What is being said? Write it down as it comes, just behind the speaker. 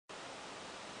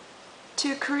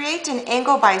To create an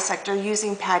angle bisector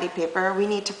using patty paper, we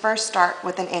need to first start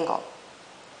with an angle.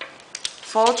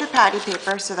 Fold your patty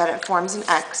paper so that it forms an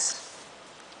X.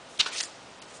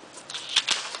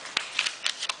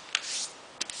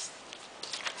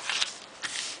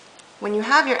 When you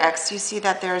have your X, you see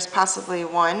that there is possibly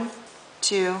 1,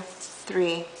 2,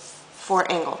 3,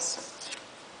 4 angles.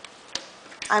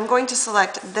 I'm going to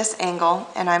select this angle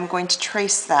and I'm going to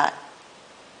trace that.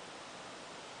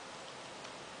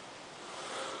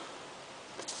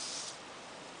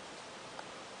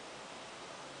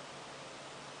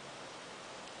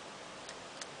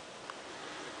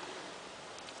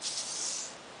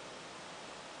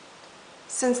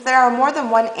 Since there are more than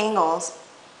one angles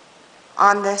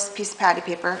on this piece of patty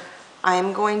paper, I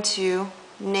am going to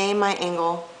name my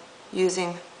angle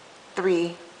using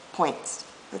 3 points.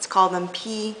 Let's call them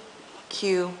P,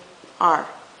 Q, R.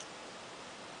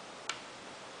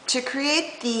 To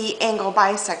create the angle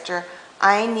bisector,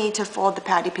 I need to fold the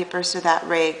patty paper so that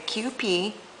ray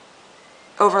QP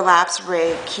overlaps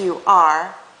ray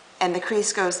QR and the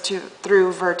crease goes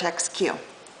through vertex Q.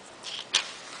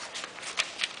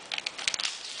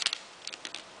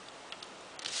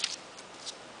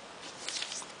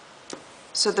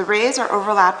 So the rays are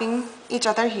overlapping each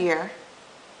other here.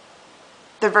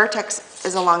 The vertex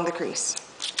is along the crease.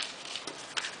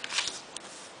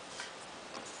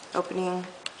 Opening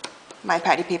my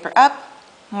patty paper up,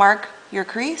 mark your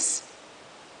crease.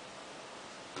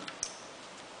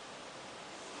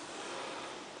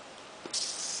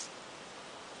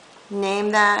 Name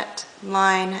that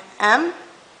line M.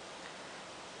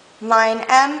 Line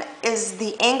M is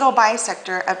the angle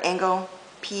bisector of angle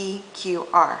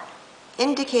PQR.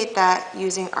 Indicate that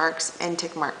using arcs and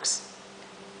tick marks.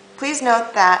 Please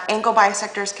note that angle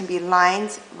bisectors can be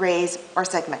lines, rays, or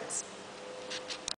segments.